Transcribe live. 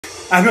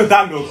I know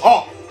that look.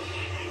 Oh,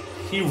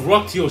 he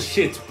rocked your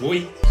shit,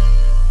 boy.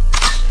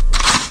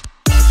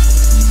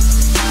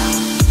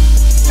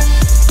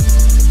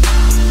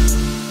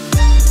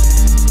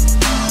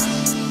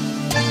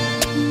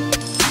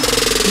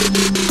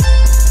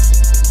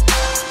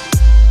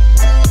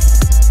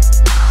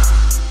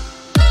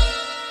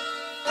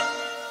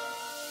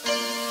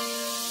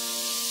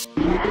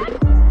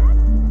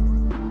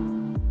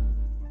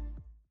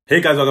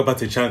 Hey guys, welcome back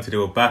to the channel. Today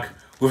we're back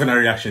with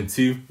another reaction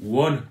to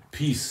One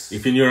Piece.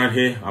 If you're new around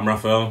here, I'm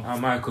Raphael.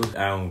 I'm Michael.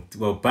 And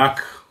we're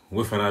back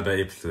with another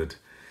episode.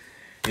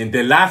 In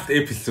the last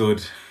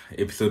episode,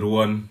 episode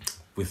 1,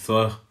 we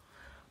saw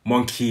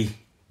Monkey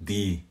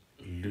D.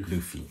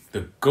 Luffy,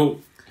 the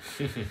GOAT.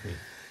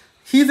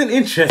 He's an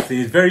interesting,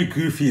 he's very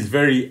goofy, he's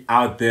very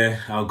out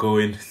there,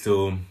 outgoing.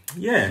 So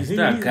yeah, he's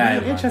that guy,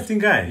 he's an interesting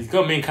guy. He's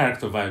got main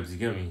character vibes, you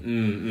get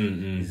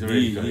me? He's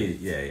already got it.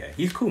 Yeah.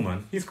 He's cool,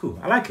 man. He's cool.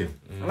 I like him.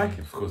 I like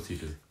him. Of course he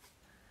does.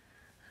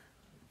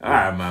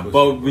 Alright, man.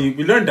 But we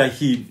learned that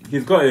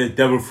he's got a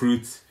devil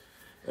fruit,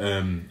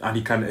 and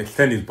he can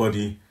extend his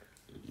body.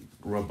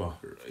 Rubber.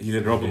 He's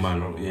a rubber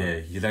man. Rubber. Yeah,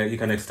 he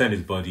can extend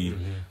his body.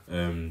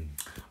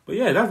 But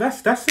yeah,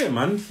 that's it,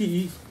 man.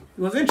 He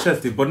was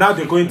interesting. But now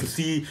they're going to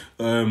see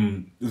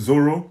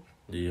Zoro.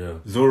 Yeah.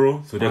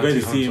 Zoro. So they're going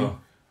to see him.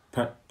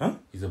 Huh?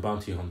 He's a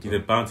bounty hunter. He's a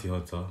bounty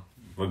hunter.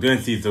 We're going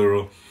to see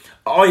Zoro.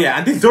 Oh yeah,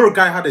 and this Zoro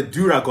guy had a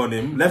durag on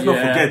him. Let's not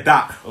forget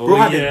that. Bro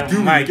had a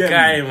durag. My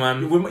guy,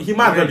 man. He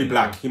might as well be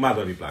black. He might as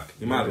well be black.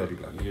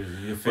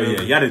 But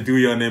yeah, he had a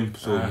dewy on him,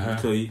 so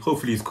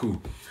hopefully he's cool.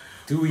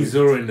 Dewey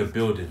Zoro in the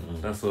building.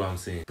 That's what I'm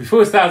saying. Before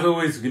we start, as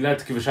always, we'd like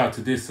to give a shout out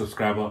to this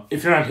subscriber.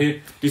 If you're around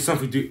here, this is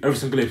something we do every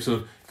single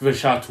episode. Give a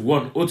shout out to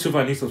 1 or 2 of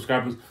our new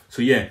subscribers.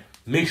 So yeah,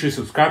 make sure you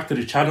subscribe to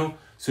the channel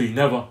so you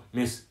never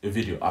miss a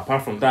video.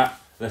 Apart from that,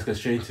 let's get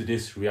straight into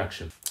this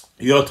reaction.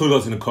 You all told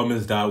us in the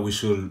comments that we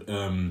shouldn't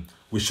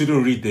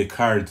read the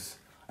cards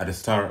at the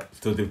start,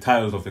 so the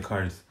titles of the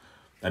cards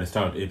at the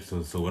start of the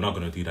episode, so we're not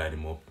gonna do that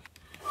anymore.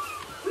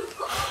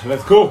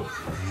 Let's go.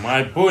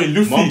 My boy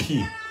Luffy.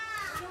 Monkey.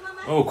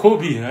 Oh,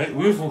 Koby, right?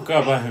 We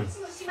forgot about him.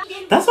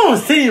 That's what I'm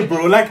saying,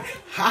 bro. Like,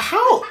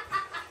 how?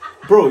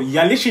 Bro,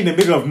 you're literally in the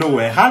middle of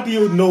nowhere. How do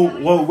you know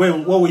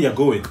where you're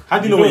going? How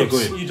do you know where you're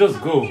going? You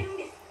just go.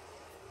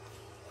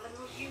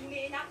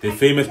 The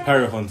famous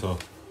pirate hunter.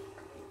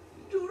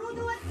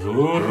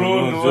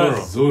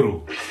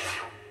 Zoro.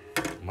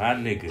 My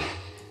nigga.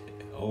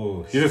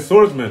 Oh, he's a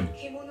swordsman.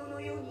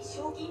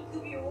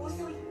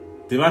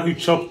 The man who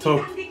chopped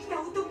up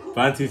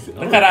Banty's.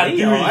 Look at that dude.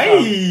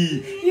 Hey,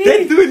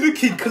 they do it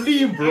looking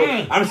clean,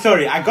 bro. I'm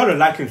sorry, I gotta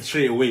like him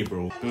straight away,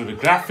 bro. Dude, the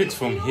graphics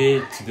from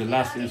here to the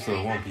last episode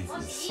of One Piece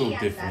is so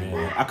different.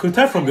 Yeah. I could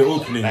tell from the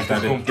opening that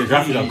the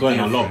graphics are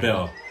going a lot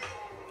better.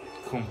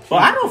 But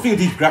I don't think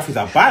these graphics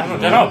are bad. No,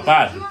 they're not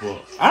bad,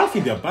 but I don't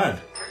think they're bad.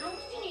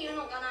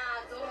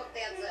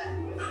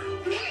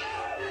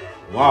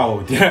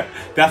 Wow,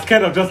 they're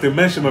scared of just the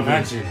mention of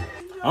him.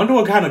 I wonder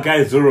what kind of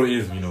guy Zoro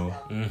is, you know.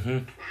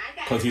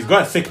 Because he's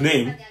got a sick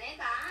name.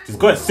 He's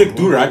got a sick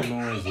durag.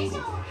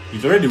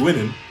 He's already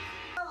winning.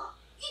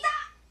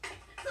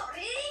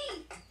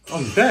 Oh,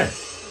 he's there.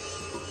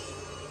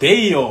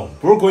 Damn,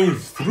 bro, going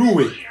through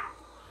it.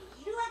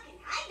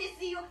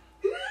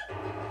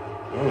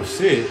 Oh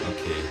shit.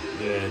 Okay.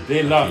 Yeah,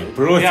 they love it.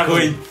 Bro's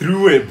going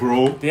through it,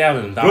 bro. They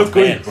haven't done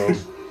bad, bro.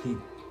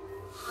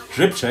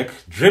 Drip check.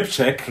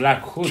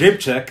 Black hood. Drip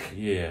check.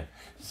 Yeah.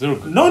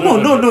 Zoro. No.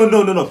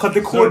 Because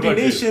the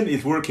coordination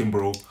is working,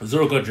 bro.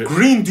 Zoro got drip.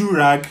 Green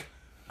durag.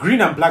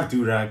 Green and black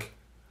durag.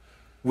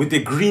 With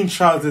the green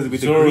trousers, with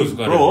Zoro's the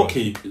green. got Bro, it,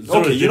 okay.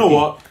 Zoro's Okay, you know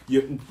what?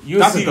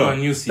 That's a dub.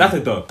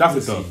 That's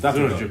a dub. That's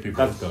a dub.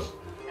 That's a dub.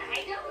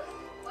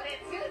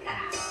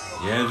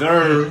 Yeah,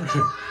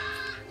 sir.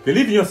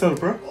 Believe in yourself,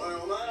 bro.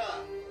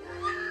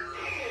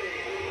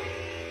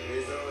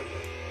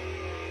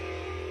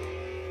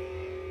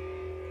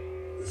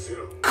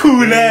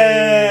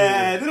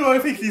 Cooler! This guy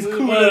thinks he's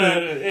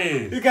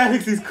cooler. This guy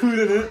thinks he's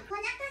cooler.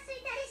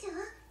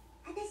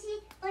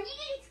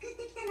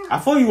 I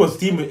thought he was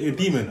a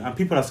demon and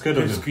people are scared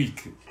of him.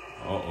 Squeak.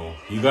 Uh-oh.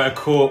 You got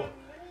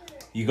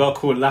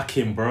caught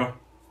lacking, bro.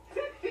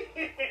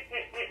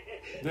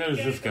 There's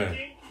this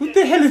guy. Who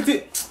the hell is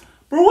it?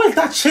 Bro, what is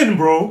that chin,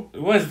 bro?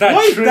 What is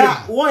that trim?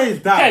 What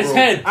is that, Guy's bro?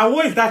 head. And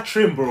what is that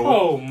trim, bro?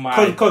 Oh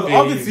my. Because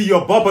obviously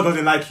your barber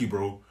doesn't like you,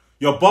 bro.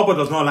 Your barber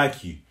does not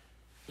like you.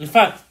 In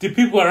fact, the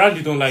people around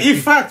you don't like you. In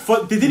fact,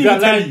 they didn't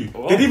even tell you.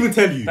 They didn't even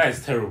tell you. That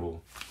is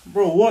terrible.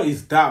 Bro, what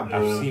is that, bro?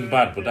 I've seen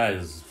bad, but that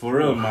is... For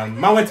real, man.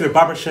 Man went to the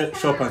barber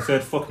shop and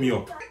said, fuck me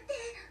up.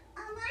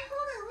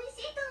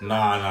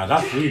 Nah,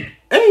 that's rude.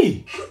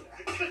 Hey!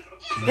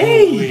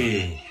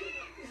 Hey!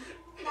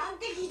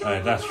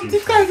 Alright, that's rude.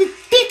 This guy's a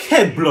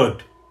dickhead,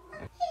 blood.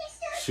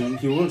 She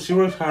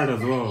works hard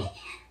as well.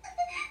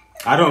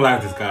 I don't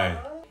like this guy.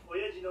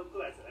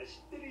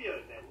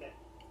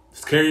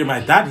 Scary my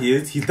dad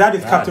is. His dad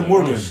is Captain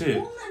Morgan.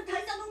 Shit.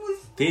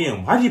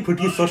 Damn, how do you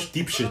produce such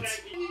deep shit?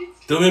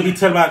 Don't maybe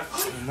tell my...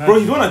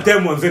 Bro, he's one of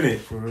them ones, innit?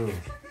 For real.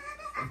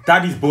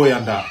 Daddy's boy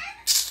and that.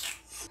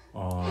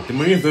 Oh, the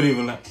Marines don't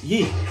even like.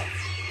 Yeah.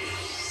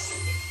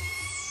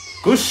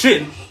 Good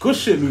shit, Luffy. Good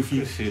shit,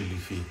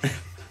 Luffy.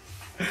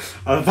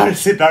 I was about to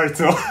say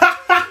Naruto.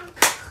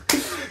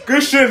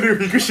 Good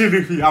shit,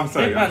 Luffy. I'm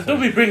sorry. Hey, man, don't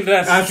be bringing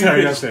that I'm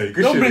stupid. sorry.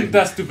 Don't bring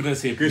that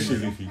stupidness here. Good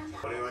shit, Luffy.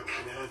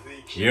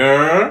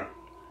 Yeah.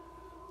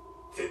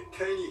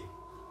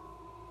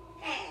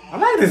 I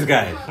like this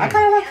guy. I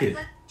kind of like it.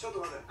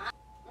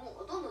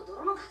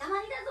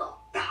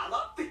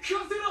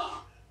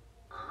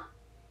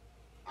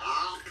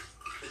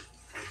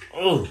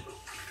 Oh.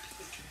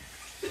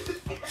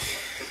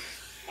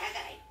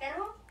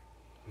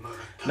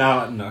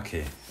 Now, no,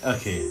 okay.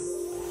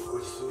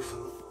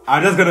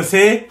 I'm just gonna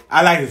say,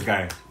 I like this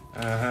guy.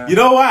 You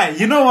know why?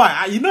 You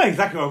know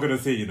exactly what I'm gonna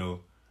say, you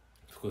know.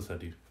 Of course I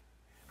do.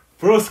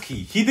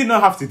 Broski, he did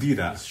not have to do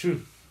that. It's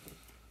true.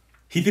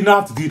 He did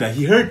not have to do that.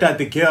 He heard that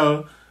the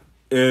girl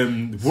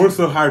worked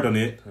so hard on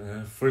it.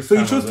 So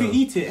he chose to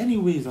eat it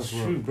anyways as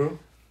well. True, bro.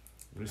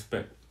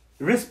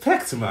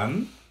 Respect,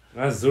 man.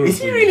 That's Zoro. Is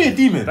he really a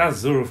demon? That's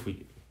Zoro for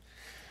you.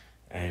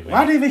 Hey,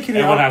 why are they making it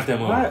everyone up? have their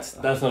moments.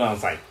 That's what I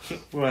was like.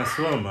 Bro, I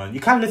swear, man.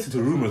 You can't listen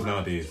to rumors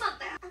nowadays.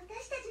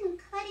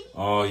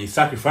 Oh, he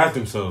sacrificed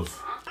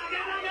himself.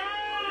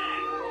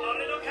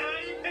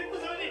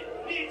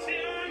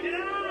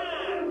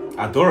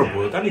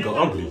 Adorable. That nigga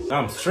ugly.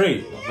 Damn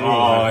straight.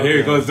 Oh, here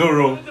he goes,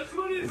 Zoro.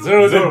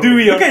 Zoro.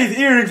 Dewey. Look at his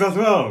earrings as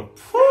well.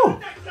 Whew.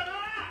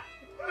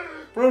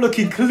 Bro,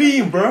 looking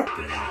clean, bro.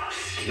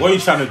 What are you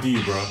trying to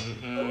do, bro?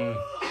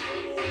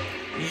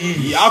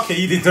 Yeah, okay,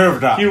 he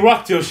deserved that. He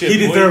rocked your shit. He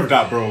deserved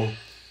that, bro.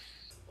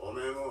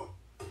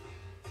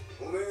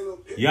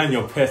 You and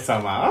your pets,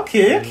 man.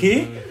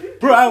 Okay.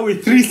 Bro, out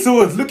with 3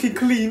 swords, looking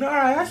clean.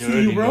 Alright, I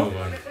see you, bro.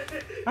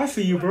 I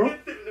see you, bro.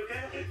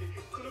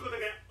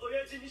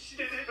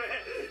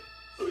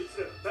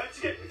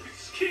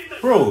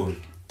 Bro,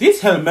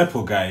 this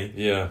Helmeppo guy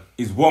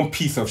is one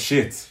piece of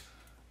shit.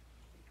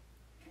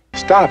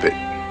 Stop it.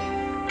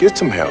 Get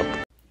some help.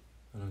 I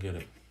don't get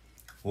it.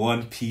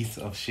 One piece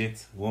of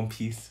shit.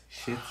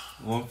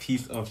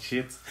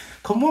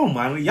 Come on,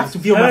 man. You have to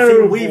be on my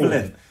same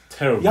wavelength.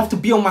 Terrible. You have to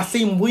be on my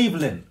same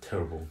wavelength.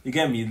 Terrible. You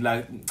get me?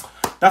 Like,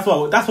 that's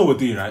what we're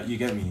doing, right? You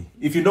get me?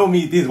 If you know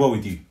me, this is what we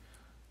do.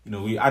 You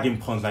know, we add in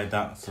puns like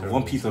that. So terrible.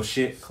 One piece of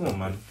shit. Come on,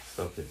 man.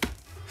 Stop it.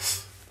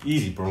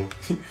 Easy, bro.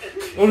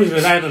 Always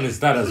relying on his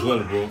dad as well,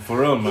 bro. For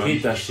real, man.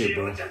 Hate that shit,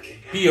 bro.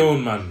 Be your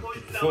own man.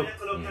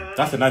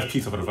 That's a nice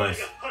piece of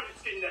advice.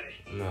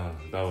 No,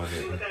 that one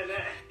it.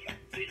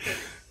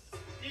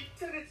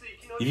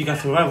 If you can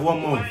survive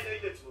 1 month,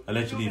 I'll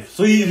let you leave.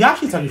 So he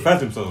actually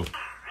sacrificed himself.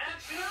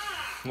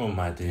 Oh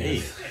my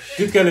days.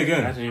 Hey, this girl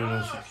again. I don't even know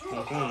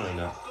what's going on like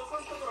that.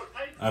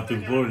 I've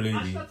been bored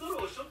lately.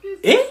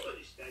 Eh?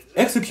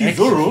 Execute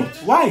Zoro?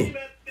 Why?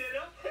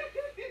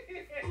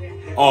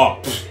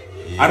 Oh,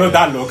 I know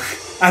that look.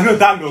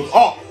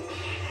 Oh,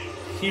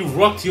 he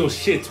rocked your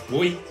shit,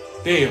 boy.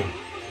 Damn.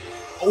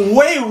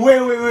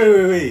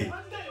 Wait.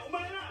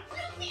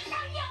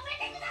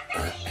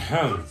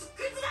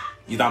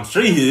 You damn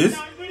straight he is.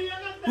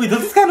 Wait,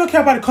 does this guy not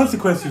care about the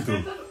consequences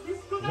though?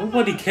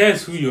 Nobody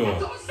cares who you are.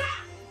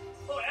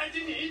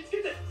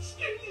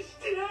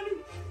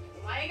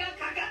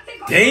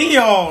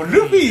 Damn,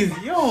 Luffy's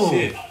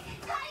Shit.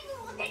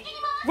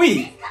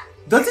 Wait,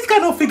 does this guy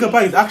not think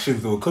about his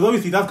actions though? Because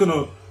obviously that's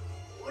gonna.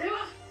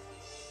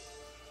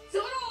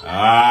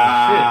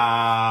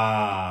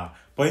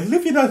 But is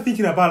Luffy not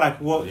thinking about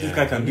like what this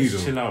guy can do though?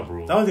 Chill out,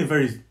 bro. That was a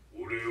very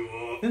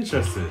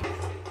interesting.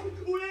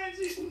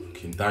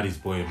 Fucking daddy's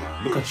boy,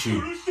 man. Look at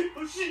you.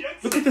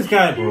 Look at this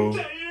guy, bro.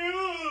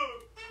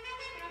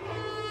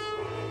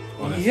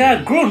 Honestly.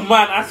 Yeah, grown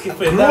man asking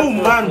for grown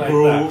man, like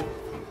bro. That.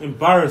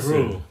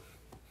 Embarrassing.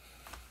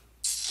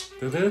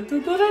 Bro,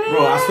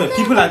 I swear,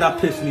 people like that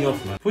piss me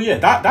off, man. But yeah,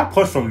 that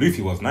punch from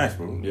Luffy was nice,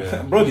 bro.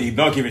 Yeah. Bro did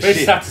not give a very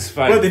shit.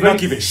 Satisfied. Bro did not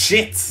give a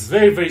shit.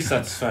 Very, very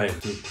satisfied.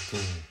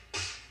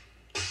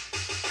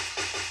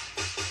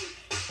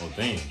 Oh,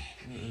 damn.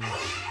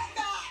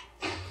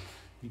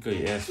 You got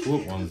your ass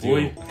whooped, 1-0.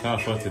 boy. I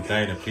can't afford to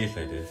die in a place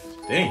like this.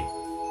 Dang.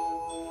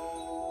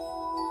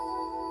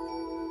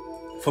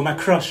 For my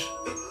crush.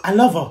 I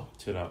love her.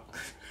 Chill out.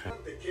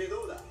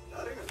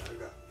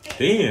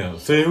 Damn.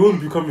 So he won't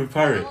become a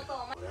pirate.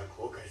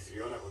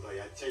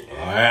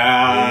 Oh,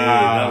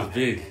 yeah. That was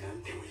big.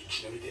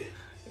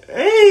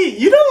 Hey,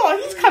 you know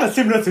what? He's kind of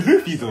similar to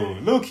Luffy though.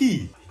 Low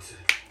key.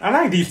 I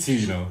like these two,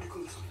 you know.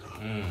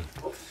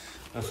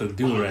 That's a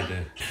duo right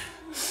there.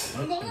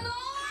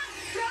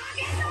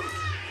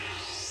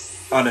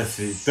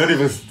 Honestly, don't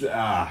even.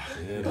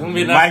 Don't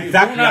be my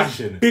exact don't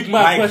reaction. Big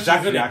man my questions,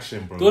 exact innit?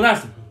 reaction, bro. Don't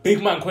ask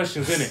big man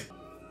questions, innit?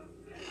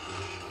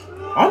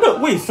 Oh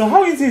no! Wait. So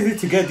how easy is it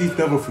to get these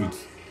devil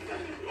fruits?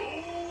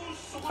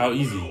 How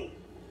easy?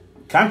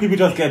 Can't people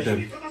just get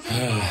them?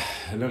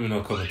 Let me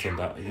not comment on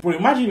that. Bro,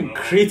 imagine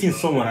creating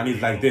someone and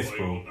he's like this,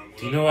 bro.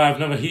 Do you know why I've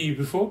never hit you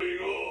before?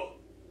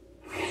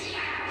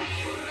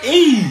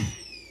 Hey!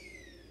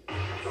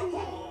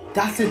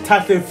 That's a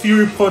Tyson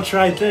Fury punch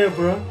right there,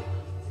 bro.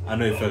 I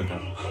know you felt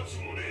that.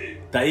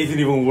 That isn't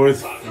even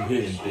worth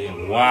hitting.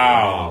 Damn.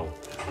 Wow.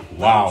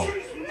 Wow.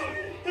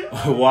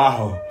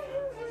 Wow.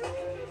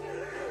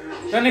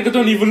 That nigga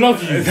don't even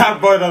love you.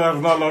 That boy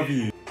does not love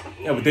you.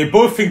 Yeah, but they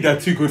both think they're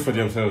too good for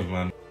themselves,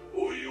 man.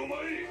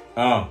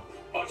 Oh.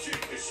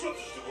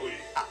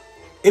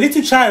 A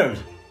little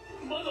child.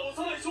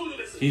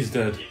 He's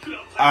dead.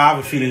 I have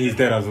a feeling he's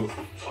dead as well.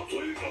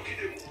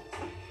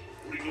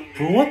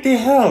 Bro, what the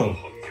hell?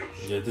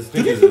 Yeah, this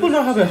Do these people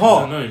not have a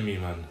heart? It's annoying me,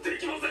 man.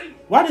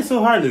 Why are they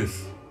so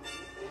heartless?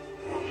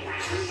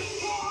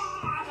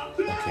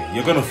 Okay,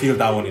 you're gonna feel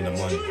that one in the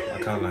morning.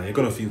 I can't lie, you're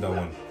gonna feel that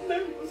one.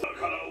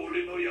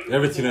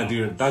 Everything I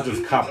do, that's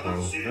just cap,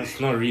 bro. That's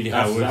not really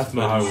how it works. That's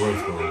not how it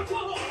works, bro.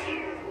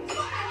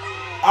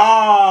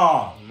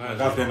 Ah! Man,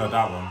 that's the end of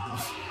that one.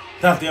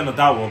 That's the end of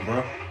that one,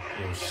 bro.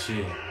 Oh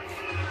shit.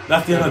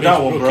 That's the end of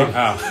that one, bro.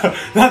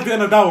 That's the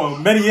end of that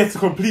one. Many yet to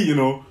complete, you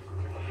know.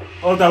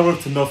 All that work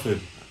to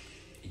nothing.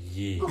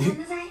 Yeah.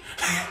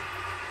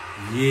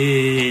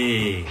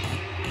 Yeah.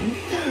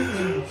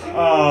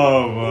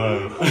 Oh,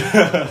 man.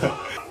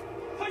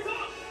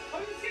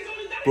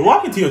 But what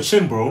happened to your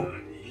chin, bro?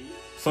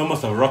 Someone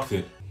must have rocked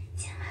it.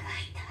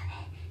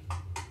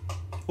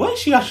 What is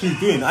she actually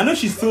doing? I know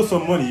she stole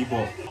some money,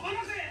 but...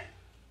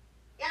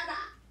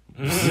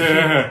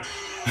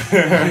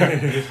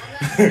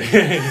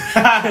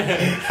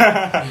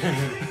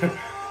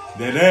 They're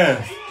there.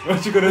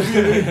 What you gonna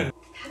do?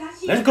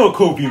 Let's go,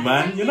 Koby,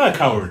 man. You're not a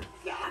coward.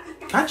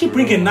 Can't you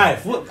bring a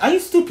knife? What? Are you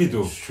stupid,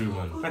 though? It's true,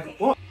 man. Like,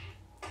 what?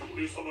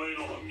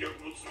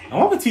 And what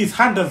happened to his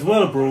hand as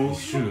well, bro?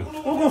 It's true.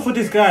 What going for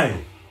this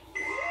guy?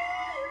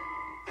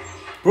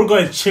 Bro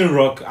got his chin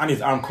rock and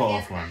his arm cut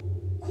off, man.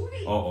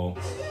 Uh-oh.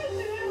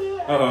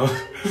 Uh-oh.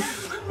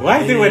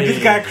 Why is it when this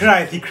guy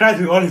cries, he cries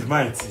with all his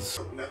might?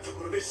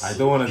 I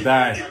don't want to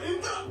die.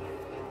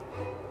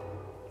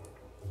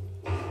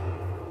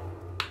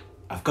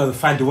 I've got to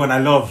find the one I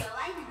love.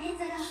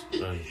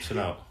 Right, chill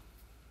out.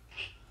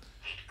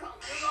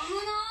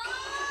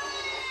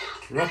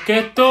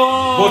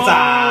 Rocketo!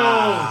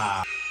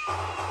 Bota!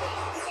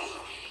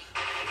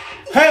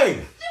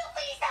 Hey!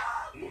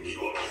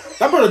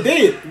 That brother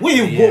did.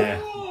 Wait,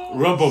 Yeah.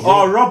 Rubber, bro.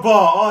 Oh, rubber.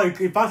 Oh,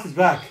 he bounces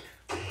back.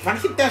 Man,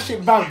 hit that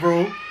shit back,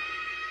 bro.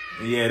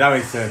 Yeah, that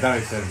makes sense. That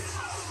makes sense.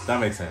 That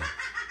makes sense.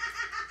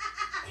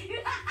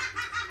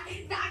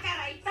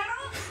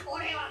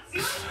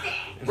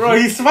 Bro,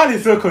 his smile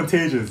is so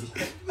contagious.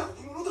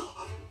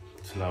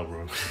 Chill out,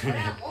 bro.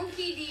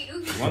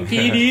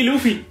 Monkey D.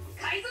 Luffy.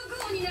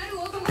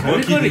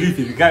 Monkey D.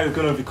 Luffy, the guy who's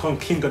gonna become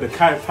king of the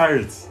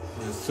pirates.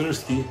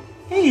 Seriously.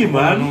 Hey,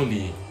 man.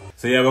 Only.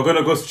 So yeah, we're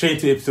gonna go straight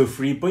to episode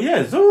 3. But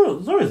yeah,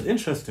 Zoro is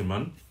interesting,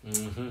 man.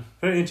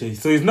 Very interesting.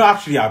 So he's not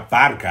actually a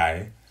bad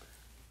guy,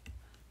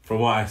 from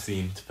what I've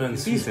seen.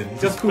 Depends. He's decent.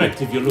 He's just cool.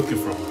 Perspective you're looking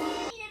from.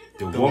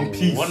 The One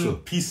Piece. One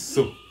Piece.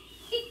 So.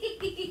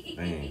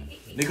 Man,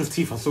 niggas'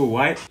 teeth are so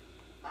white.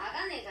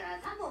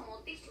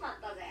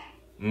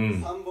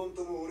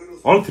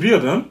 All 3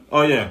 of them?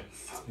 Oh yeah.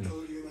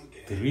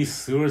 3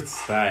 sword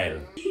style.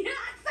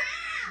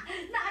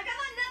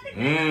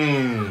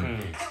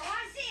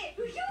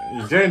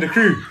 He's joining the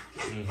crew.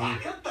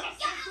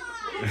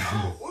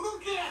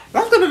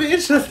 That's gonna be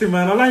interesting,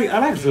 man. I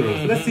like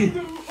Zoro. Let's see.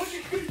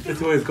 Let's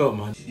see what he's got,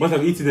 man. Must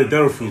have eaten the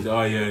devil fruit.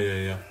 Oh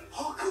yeah.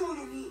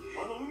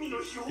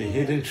 The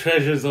hidden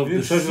treasures of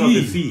the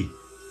sea.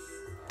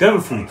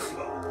 Devil fruits.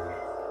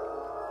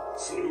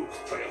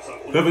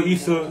 Whoever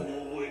eats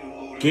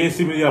gains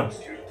seemingly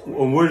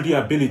unworthy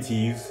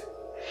abilities.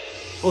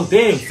 Oh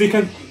damn! So you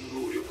can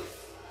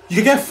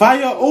get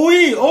fire. Oh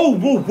wait! Oh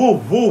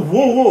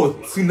whoa!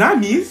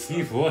 Tsunamis.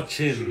 Keep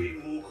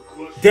watching.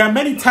 There are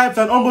many types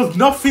and almost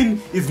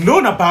nothing is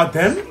known about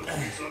them.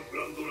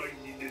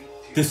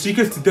 The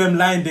secrets to them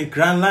lie in the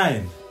Grand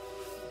Line.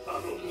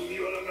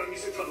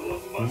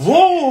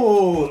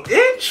 Whoa!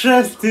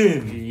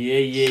 Interesting!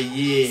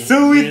 Yeah.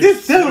 So with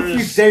this devil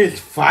fruit, there is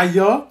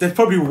fire, there's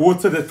probably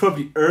water, there's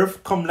probably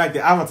earth, come like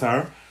the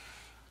Avatar.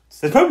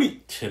 There's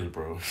probably... Chill,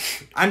 bro.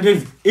 And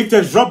if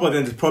there's rubber,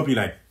 then there's probably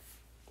like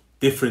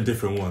different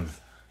ones.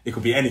 It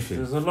could be anything.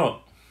 There's a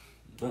lot.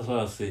 That's what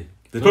I say.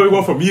 There's probably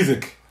one for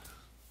music.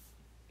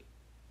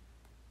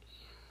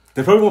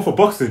 There's probably one for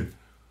boxing.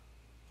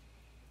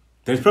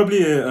 There's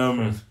probably a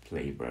Press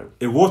play, bro.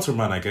 a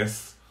waterman, I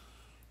guess.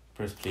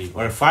 Press play,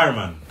 Or a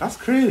fireman. That's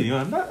crazy,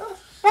 man.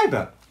 Like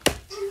that.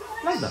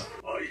 Like that.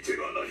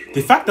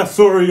 The fact that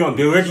so early on,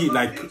 they already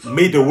like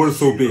made the world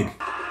so big.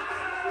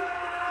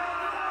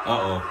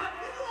 Uh-oh.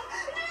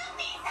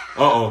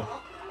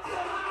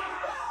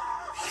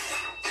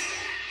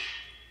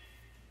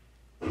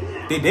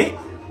 Did they?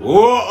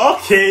 Oh,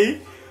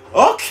 okay.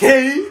 Alright,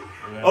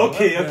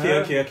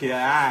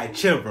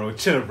 chill, bro.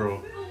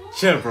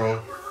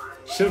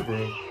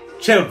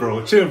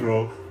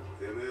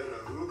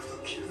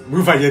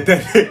 Move out, you're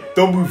dead.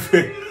 Don't move.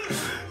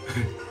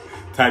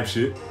 Type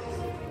shit.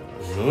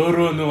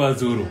 Zoro no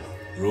Zoro.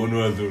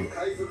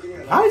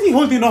 How is he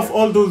holding off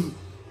all those?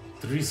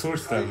 3 sword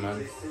style,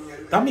 man.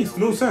 That makes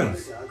no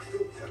sense.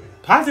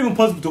 How is it even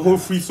possible to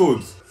hold 3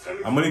 swords?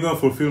 I'm only gonna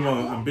fulfill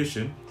my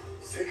ambition.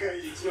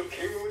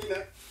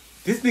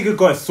 This nigga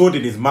got a sword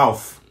in his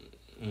mouth.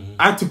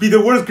 And to be the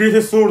world's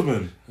greatest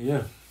swordsman.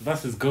 Yeah,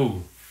 that's his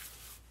goal.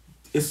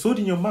 A sword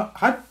in your mouth?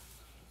 How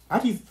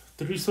do you...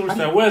 3 swords.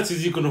 Where else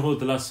is he gonna hold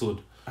the last sword?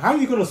 How are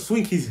you gonna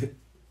swing his...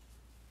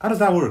 How does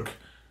that work?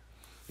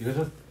 You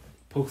gotta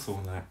poke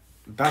someone like...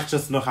 That's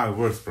just not how it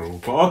works, bro.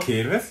 But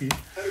okay, let's see.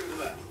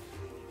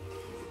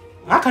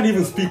 I can't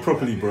even speak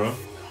properly, bro.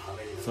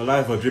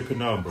 Saliva dripping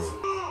down, bro.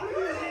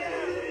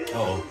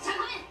 Uh-oh.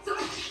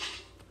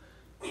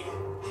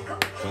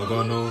 Don't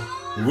got no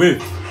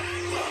whip.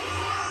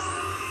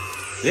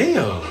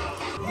 Damn.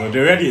 No,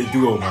 they're already a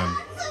duo, man.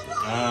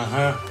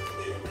 Uh-huh.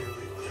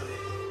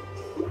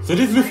 So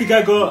this Luffy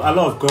guy got a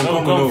lot of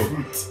Gongomino.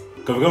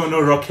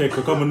 Gongomino rocket,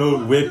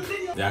 Gongomino whip.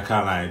 Yeah, I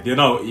can't lie. They're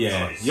not,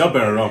 yeah. You're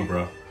better run,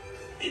 bro.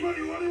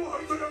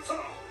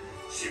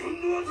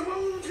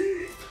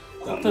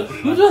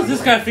 Who does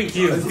this guy think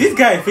he is? This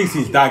guy thinks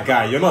he's that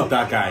guy. You're not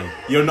that guy.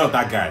 You're not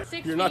that guy.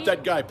 You're not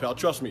that guy, pal.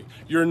 Trust me.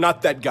 You're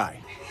not that guy.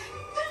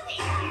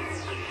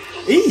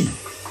 Eee.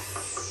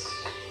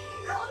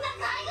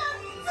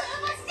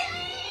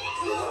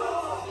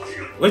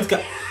 Where's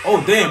guy?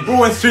 Oh damn, bro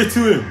went straight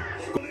to him.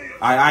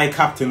 Aye,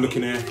 Captain,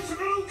 looking here.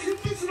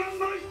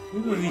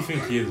 Who does he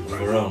think he is, bro?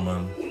 For real,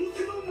 man.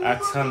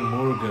 Atan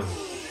Morgan.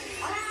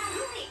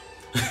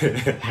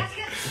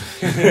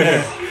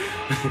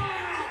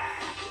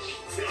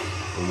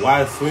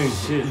 Wild swing.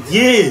 Shit.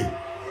 Yeah,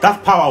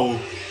 that's power.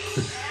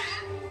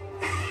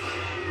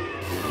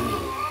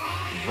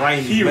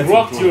 Right, He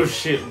rocked your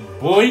shit,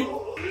 boy.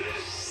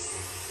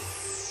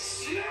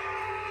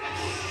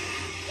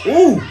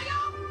 Ooh.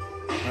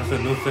 That's a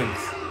no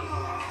thanks.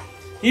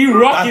 He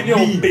rocking your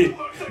bitch.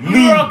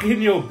 He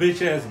rocking your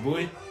bitch ass,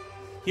 boy.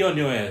 He on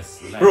your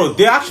ass. Like, Bro,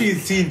 they actually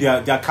seen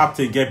their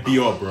captain get beat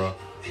up, bro.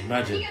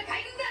 imagine.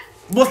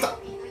 What's that?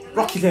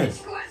 Rock his head.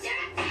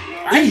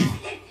 Hey.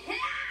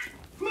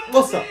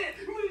 What's that?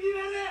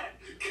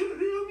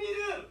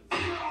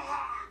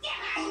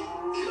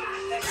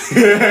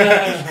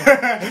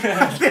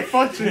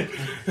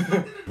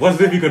 What's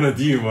Luffy gonna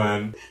do,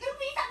 man?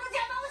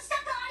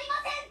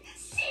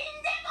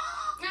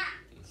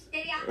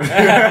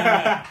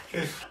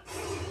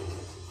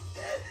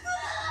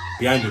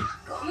 Behind him.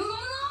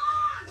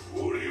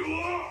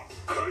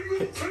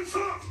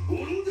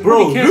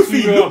 Bro,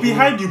 Luffy, look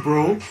behind you,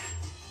 bro.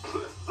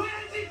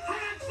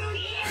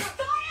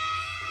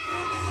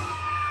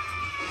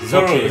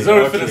 Zoro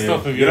finna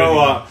stop him. You know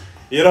what?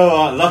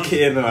 Lock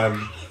it in,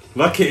 man.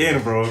 Lock it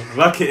in, bro.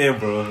 Lock it in,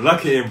 bro.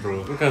 Lock it in,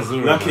 bro. Look at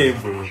Zoro. Lock it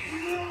in, bro.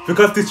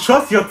 Because to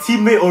trust your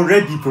teammate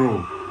already,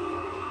 bro.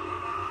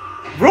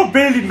 Bro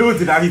barely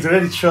knows it and he's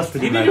already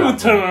trusted He him. didn't even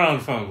turn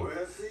around, fam.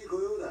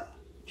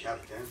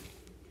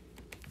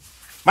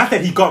 Man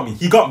said he got me.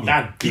 He got me.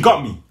 He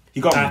got me.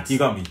 He got me. He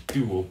got me.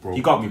 Duo, bro.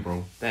 He got me,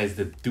 bro. That is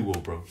the duo,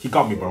 bro. He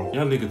got me, bro.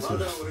 Y'all nigga too.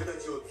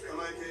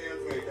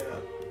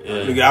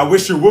 Yeah. Nigga, I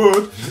wish you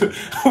would.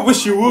 I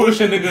wish you I would.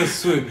 wish a nigga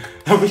swing.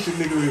 I wish a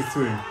nigga would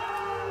swing.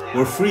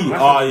 We're free.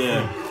 Oh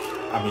yeah.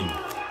 I mean,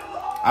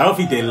 I don't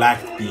think they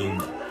liked being.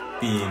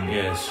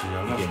 Yeah, shit.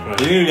 I'm not They surprised.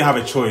 didn't really have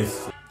a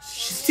choice.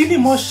 She's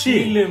stealing more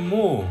shit. Stealing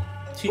more.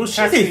 Bro, she's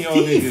a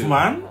thief,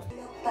 man.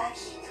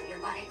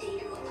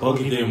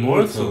 Buggy the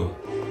Immortal.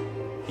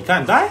 He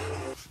can't die.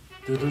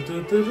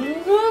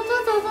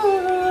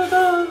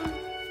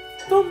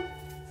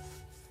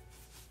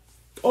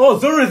 Oh,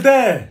 Zoro's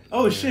there.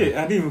 Oh shit,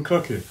 I didn't even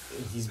clock it.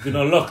 He's been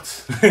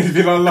unlocked. He's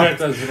been unlocked.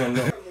 Character's been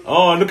unlocked.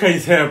 Oh, look at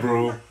his hair,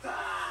 bro.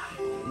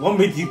 What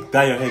made you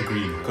dye your hair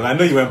green? Because I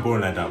know you weren't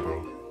born like that,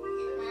 bro.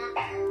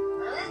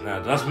 Nah,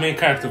 that's main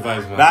character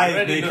vibes, man.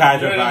 That is main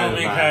character vibes,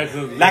 main man.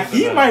 character. Like,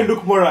 he might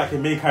look more like a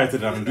main character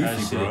than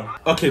Luffy, bro.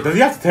 Okay, does he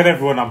have to tell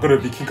everyone I'm gonna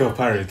be king of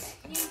pirates?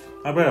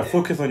 I better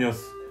focus on your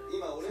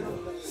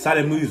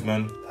silent moves,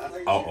 man.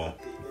 Uh-oh.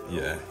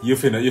 Yeah, you're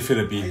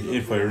finna be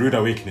in for a rude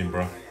awakening,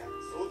 bro.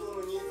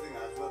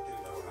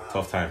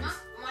 Tough times.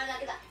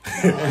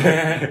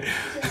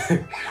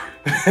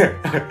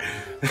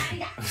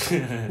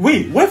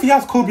 Wait, what if he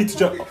has Koby to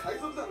jump?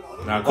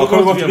 Nah,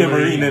 Koby wants to be a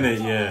marine, innit?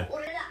 Yeah.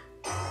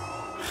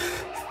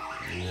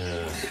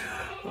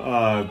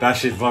 That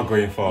shit's not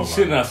going far, man.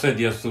 Shouldn't have said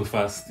yes so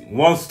fast.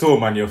 One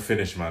storm and you're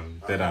finished,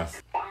 man. Dead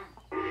ass.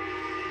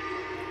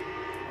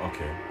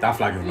 Okay, that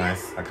flag is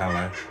nice. I can't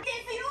lie.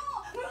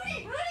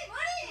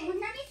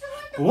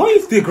 What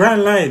is the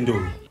Grand Line,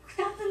 though?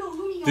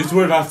 This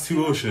world has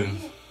 2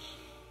 oceans.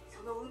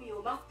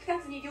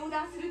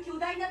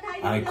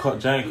 I caught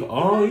giant.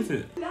 Oh, is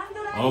it?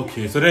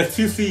 Okay, so there's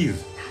 2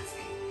 seas.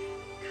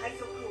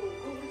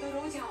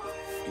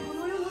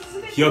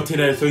 He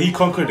obtained it, so he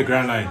conquered the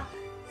Grand Line.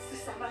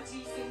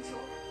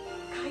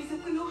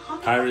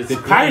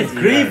 Pirates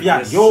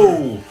graveyard,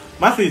 yo!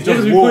 Man said it's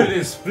just war.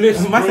 Man Splits,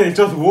 said it's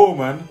just war,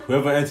 man.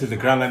 Whoever enters the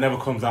Grand Line never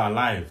comes out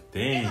alive.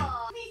 Damn.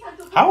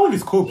 How old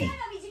is Koby?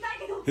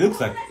 He looks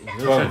like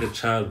He looks like a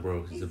child,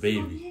 bro. He's a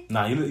baby.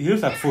 Nah, he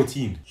looks like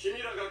 14.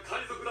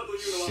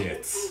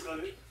 Shit.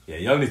 Yeah,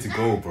 y'all need to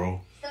go,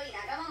 bro.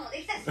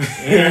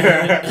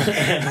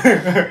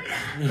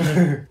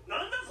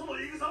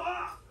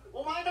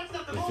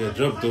 their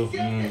job though.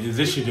 It's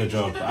literally their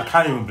job. I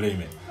can't even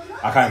blame it.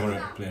 I can't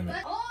even blame it.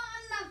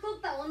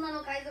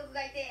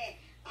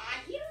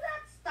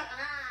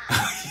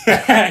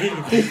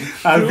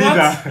 I'll be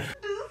that.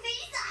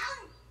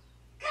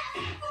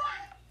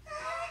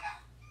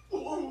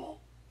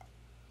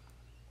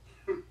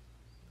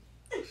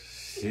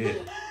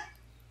 Shit.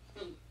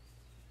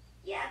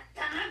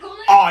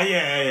 Oh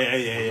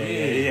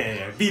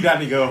yeah. Beat that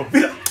nigga up.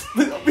 Beat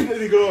that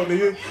nigga up,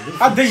 nigga.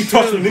 How dare you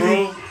touch me,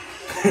 nigga?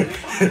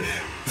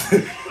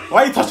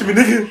 Why you touching me,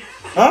 nigga?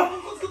 Huh?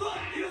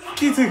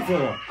 Keep it,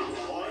 bro.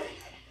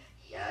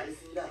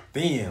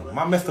 Damn,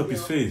 I messed up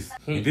his face.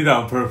 He did that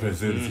on purpose,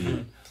 didn't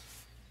he?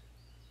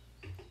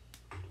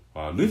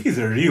 Wow, Luffy's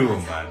a real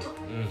one, man.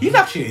 He's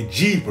actually a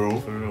G, bro.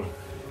 For real.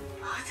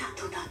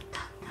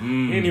 He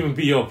didn't even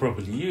beat you up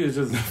properly. He was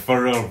just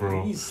For real,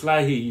 bro. He's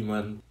sly hit you,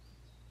 man.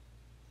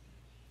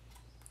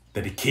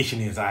 Dedication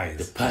in his eyes.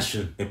 The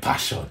passion. The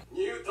passion.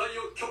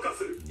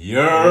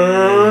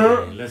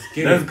 Yeah. Let's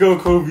go,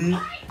 Koby.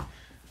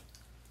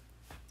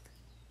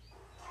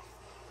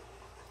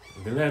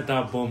 They let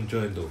that bomb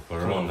join though. For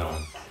real now.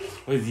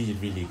 What is he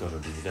really gonna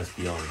do? Let's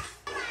be honest.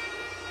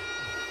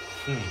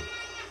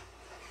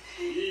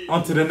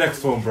 On to the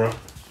next one, bro.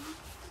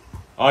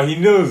 Oh, he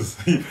knows.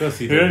 He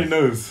already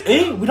knows.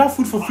 Hey, without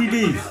food for 3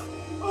 days.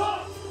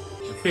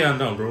 Pay him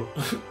down, bro.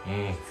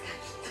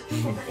 We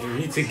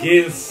need to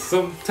get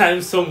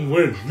sometime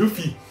somewhere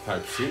Luffy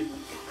type shit.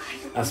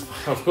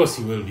 Of course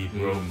he will be,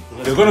 bro.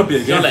 They're gonna be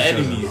You're against the each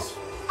other. enemies.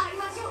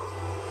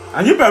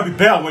 And you better be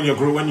better when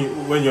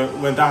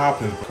when that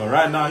happens. Cause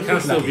right now you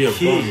Can't looking still like be a a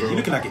kid. bum, bro. You're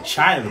looking like a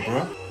child,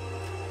 bro.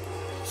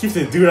 Keep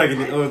saying do like in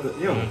the yo.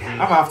 I'm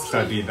gonna have to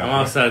start doing that. I'm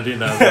gonna start doing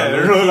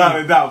that. Roll out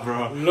with that,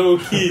 bro. Low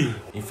key.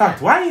 In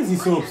fact, why is he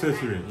so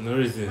obsessed with it? No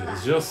reason.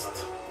 It's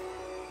just.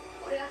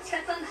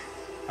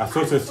 I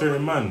saw to a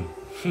certain man.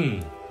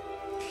 I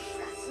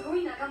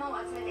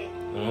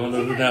don't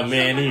know who that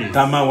man is.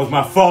 That man was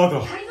my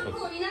father.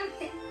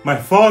 My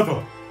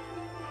father.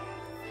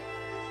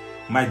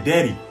 My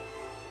daddy.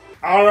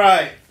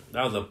 Alright.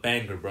 That was a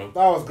banger, bro. That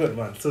was good,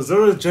 man. So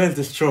Zoro joins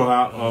this show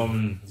out.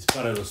 He's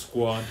part of the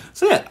squad.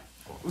 So yeah,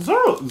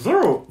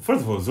 Zoro.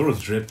 First of all,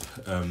 Zoro's drip.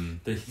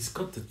 He's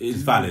got the. It's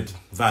valid.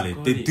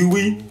 Got The it,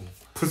 Dewey bro.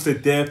 puts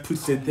it there.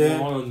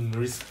 Come on,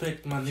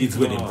 respect, man. He's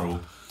winning, bro.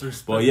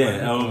 Respect, But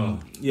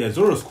yeah,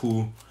 Zoro's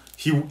cool.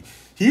 He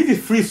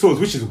uses 3 swords,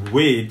 which is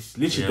weird.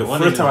 Literally Yeah,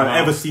 one the in first time his I've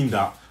ever mouth. seen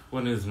that.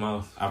 One in his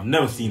mouth. I've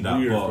never seen that.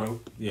 Weird, but bro.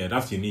 yeah,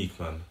 that's unique,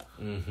 man.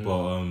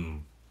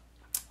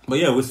 But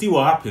yeah, we'll see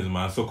what happens,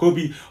 man. So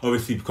Koby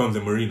obviously becomes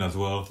a Marine as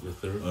well.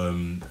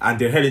 And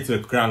they're heading to a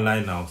Grand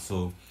Line now.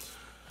 So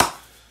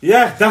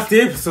yeah, that's the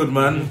episode,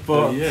 man.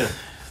 But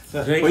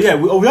yeah,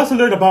 we also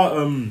learned about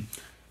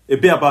a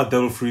bit about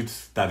devil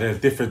fruits. That there's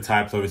different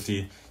types.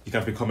 Obviously, you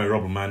can become a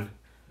rubber man.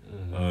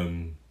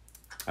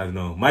 I don't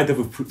know. My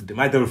devil fruit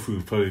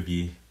would probably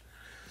be.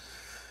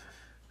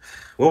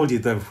 What would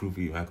your devil fruit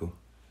be, Michael?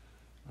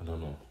 I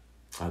don't know,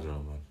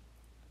 man.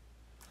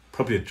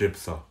 Probably a drip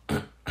saw.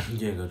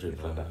 You ain't got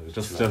drip like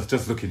that.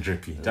 Just looking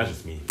drippy. That's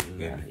just me.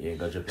 Yeah, you ain't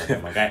got drip like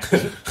that, my guy.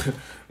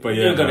 But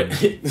You yeah, ain't got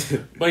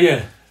it. But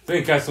yeah,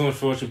 thank you guys so much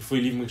for watching. Before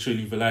you leave, make sure you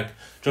leave a like.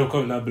 Drop a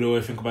comment down below what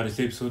you think about this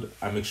episode.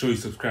 And make sure you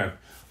subscribe.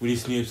 We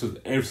release new episodes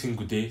every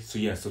single day. So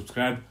yeah,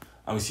 subscribe.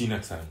 And we'll see you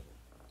next time.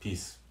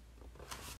 Peace.